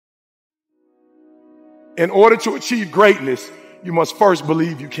In order to achieve greatness, you must first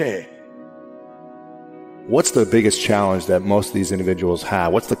believe you can. What's the biggest challenge that most of these individuals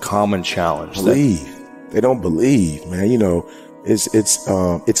have? What's the common challenge? Believe. They don't believe, man. You know, it's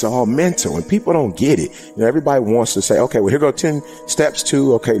all mental, and people don't get it. You know, everybody wants to say, okay, well, here go 10 steps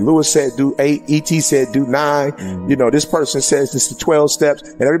to, okay, Lewis said do 8, E.T. said do 9. You know, this person says this is 12 steps,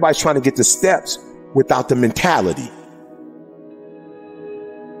 and everybody's trying to get the steps without the mentality.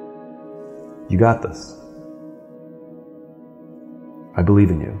 You got this. I believe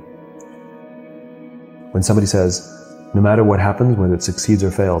in you. When somebody says, no matter what happens, whether it succeeds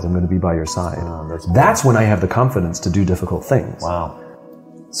or fails, I'm going to be by your side. That's when I have the confidence to do difficult things. Wow.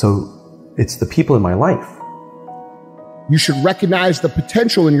 So it's the people in my life. You should recognize the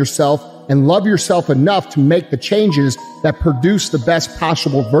potential in yourself and love yourself enough to make the changes that produce the best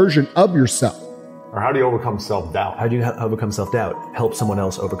possible version of yourself. Or how do you overcome self-doubt? How do you overcome self-doubt? Help someone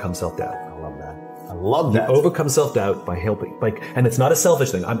else overcome self-doubt. I love that. I love that. You overcome self-doubt by helping, and it's not a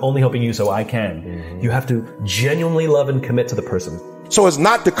selfish thing. I'm only helping you so I can. You have to genuinely love and commit to the person. So it's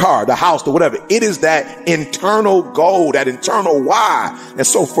not the car, the house, the whatever. It is that internal goal, that internal why. And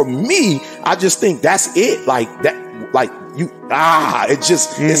so for me, I just think that's it.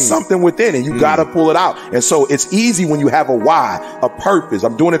 It's something within it. You gotta pull it out. And so it's easy when you have a why, a purpose.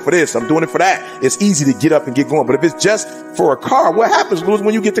 I'm doing it for this. I'm doing it for that. It's easy to get up and get going. But if it's just for a car, what happens, Louis,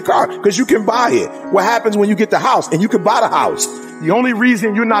 when you get the car? Because you can buy it. What happens when you get the house? And you can buy the house. The only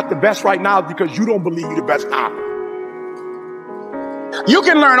reason you're not the best right now is because you don't believe you're the best now. You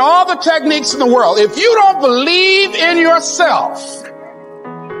can learn all the techniques in the world. If you don't believe in yourself,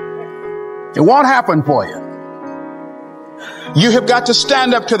 it won't happen for you. You have got to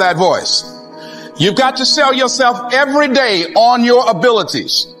stand up to that voice. You've got to sell yourself every day on your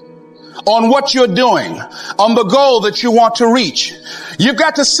abilities, on what you're doing, on the goal that you want to reach. You've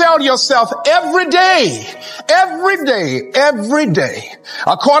got to sell yourself every day,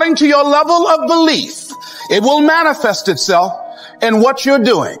 according to your level of belief. It will manifest itself in what you're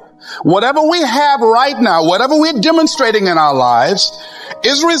doing. Whatever we have right now, whatever we're demonstrating in our lives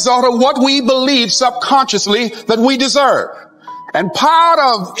is a result of what we believe subconsciously that we deserve. And part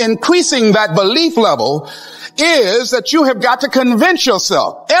of increasing that belief level is that you have got to convince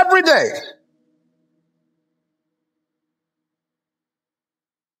yourself every day.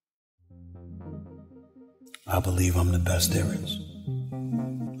 I believe I'm the best there is.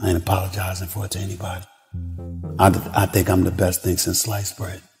 I ain't apologizing for it to anybody. I think I'm the best thing since sliced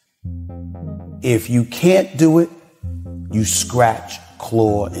bread. If you can't do it, you scratch,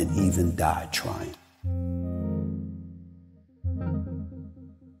 claw, and even die trying.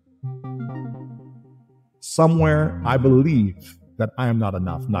 Somewhere I believe that I am not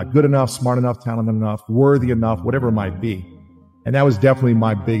enough, not good enough, smart enough, talented enough, worthy enough, whatever it might be. And that was definitely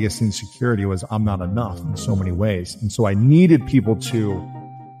my biggest insecurity, was I'm not enough in so many ways. And so I needed people to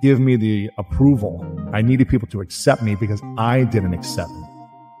give me the approval. I needed people to accept me because I didn't accept me.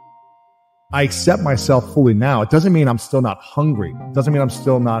 I accept myself fully now. It doesn't mean I'm still not hungry. It doesn't mean I'm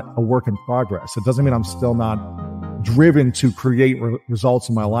still not a work in progress. It doesn't mean I'm still not driven to create results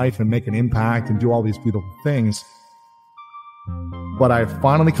in my life and make an impact and do all these beautiful things. But I've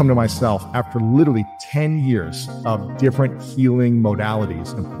finally come to myself after literally 10 years of different healing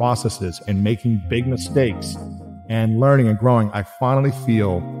modalities and processes and making big mistakes and learning and growing. I finally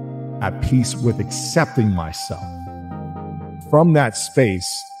feel at peace with accepting myself. From that space,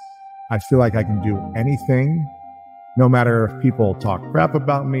 I feel like I can do anything, no matter if people talk crap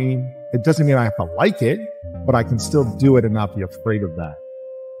about me. It doesn't mean I have to like it, but I can still do it and not be afraid of that.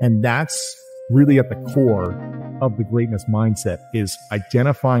 And that's really at the core of the greatness mindset, is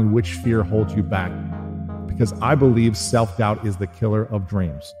identifying which fear holds you back. Because I believe self-doubt is the killer of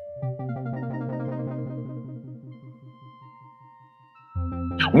dreams.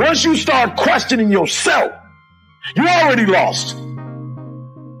 Once you start questioning yourself, you already lost.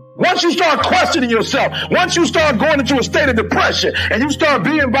 Once you start questioning yourself, once you start going into a state of depression and you start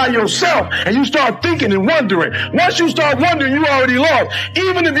being by yourself and you start thinking and wondering, once you start wondering, you already lost.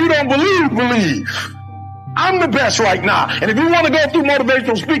 Even if you don't believe. I'm the best right now. And if you want to go through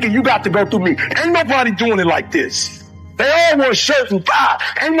motivational speaking, you got to go through me. Ain't nobody doing it like this. They all wear shirts and tie.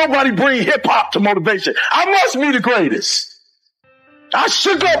 Ain't nobody bring hip hop to motivation. I must be the greatest. I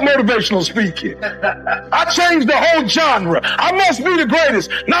shook up motivational speaking. I changed the whole genre. I must be the greatest,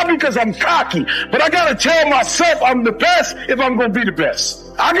 not because I'm cocky, but I gotta tell myself I'm the best if I'm gonna be the best.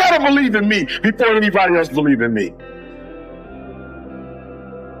 I gotta believe in me before anybody else believe in me.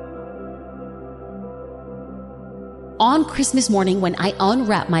 on Christmas morning when I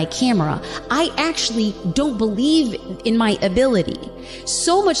unwrap my camera, I actually don't believe in my ability.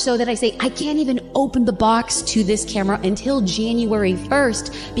 So much so that I say I can't even open the box to this camera until January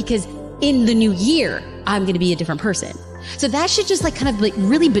 1st, because in the new year, I'm going to be a different person. So that should just like kind of like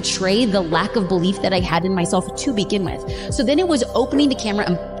really betray the lack of belief that I had in myself to begin with. So then it was opening the camera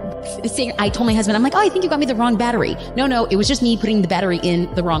and I told my husband, I'm like, oh, I think you got me the wrong battery. No, it was just me putting the battery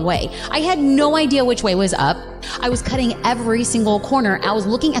in the wrong way. I had no idea which way was up. I was cutting every single corner. I was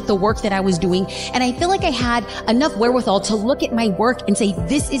looking at the work that I was doing, and I feel like I had enough wherewithal to look at my work and say,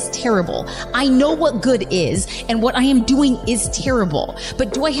 this is terrible. I know what good is, and what I am doing is terrible.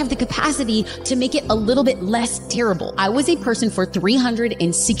 But do I have the capacity to make it a little bit less terrible? I was a person for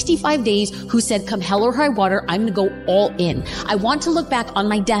 365 days who said, come hell or high water, I'm going to go all in. I want to look back on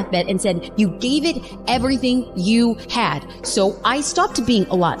my deathbed and said, you gave it everything you had. So I stopped being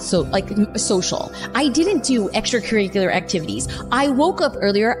a lot social. I didn't do extracurricular activities. I woke up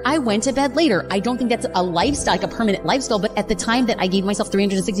earlier. I went to bed later. I don't think that's a lifestyle, like a permanent lifestyle, but at the time that I gave myself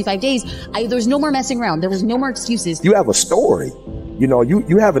 365 days, there's no more messing around. There was no more excuses. You have a story. You know,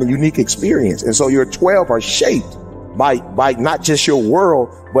 you have a unique experience. And so your 12 are shaped by not just your world,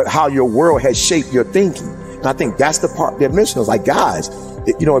 but how your world has shaped your thinking. And I think that's the part they're missing. It's like, guys,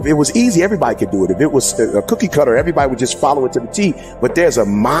 you know, if it was easy, everybody could do it. If it was a cookie cutter, everybody would just follow it to the T. But there's a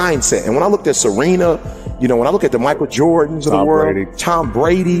mindset. And when I looked at Serena, you know, when I look at the Michael Jordans of the world, Tom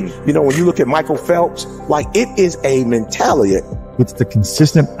Brady, you know, when you look at Michael Phelps, like it is a mentality. It's the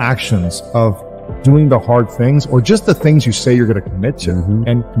consistent actions of doing the hard things or just the things you say you're going to commit to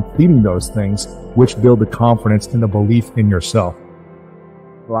and completing those things, which build the confidence and the belief in yourself.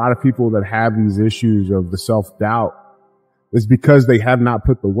 A lot of people that have these issues of the self-doubt is because they have not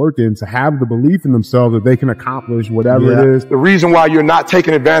put the work in to have the belief in themselves that they can accomplish whatever it is. The reason why you're not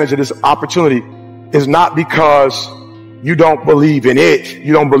taking advantage of this opportunity is not because you don't believe in it.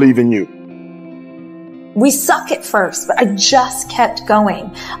 You don't believe in you. We suck at first, but I just kept going.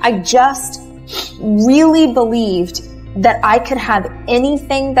 I just really believed that I could have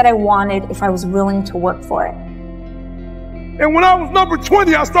anything that I wanted if I was willing to work for it. And when I was number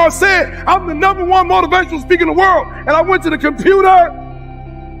 20, I started saying, I'm the #1 motivational speaker in the world. And I went to the computer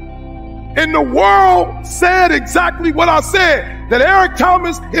and the world said exactly what I said, that Eric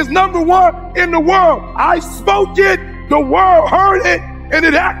Thomas is #1 in the world. I spoke it, the world heard it, and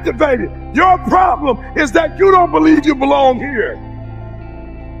it activated. Your problem is that you don't believe you belong here.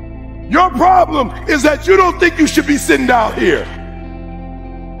 Your problem is that you don't think you should be sitting down here.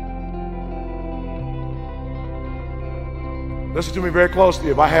 Listen to me very closely.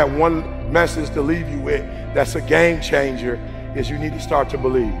 If I had one message to leave you with that's a game changer, is you need to start to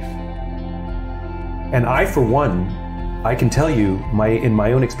believe. And I, for one, I can tell you, in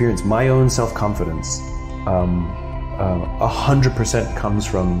my own experience, my own self-confidence, 100% comes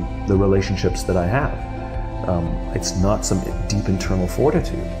from the relationships that I have. It's not some deep internal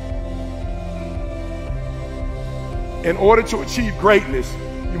fortitude. In order to achieve greatness,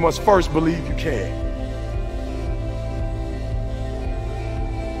 you must first believe you can.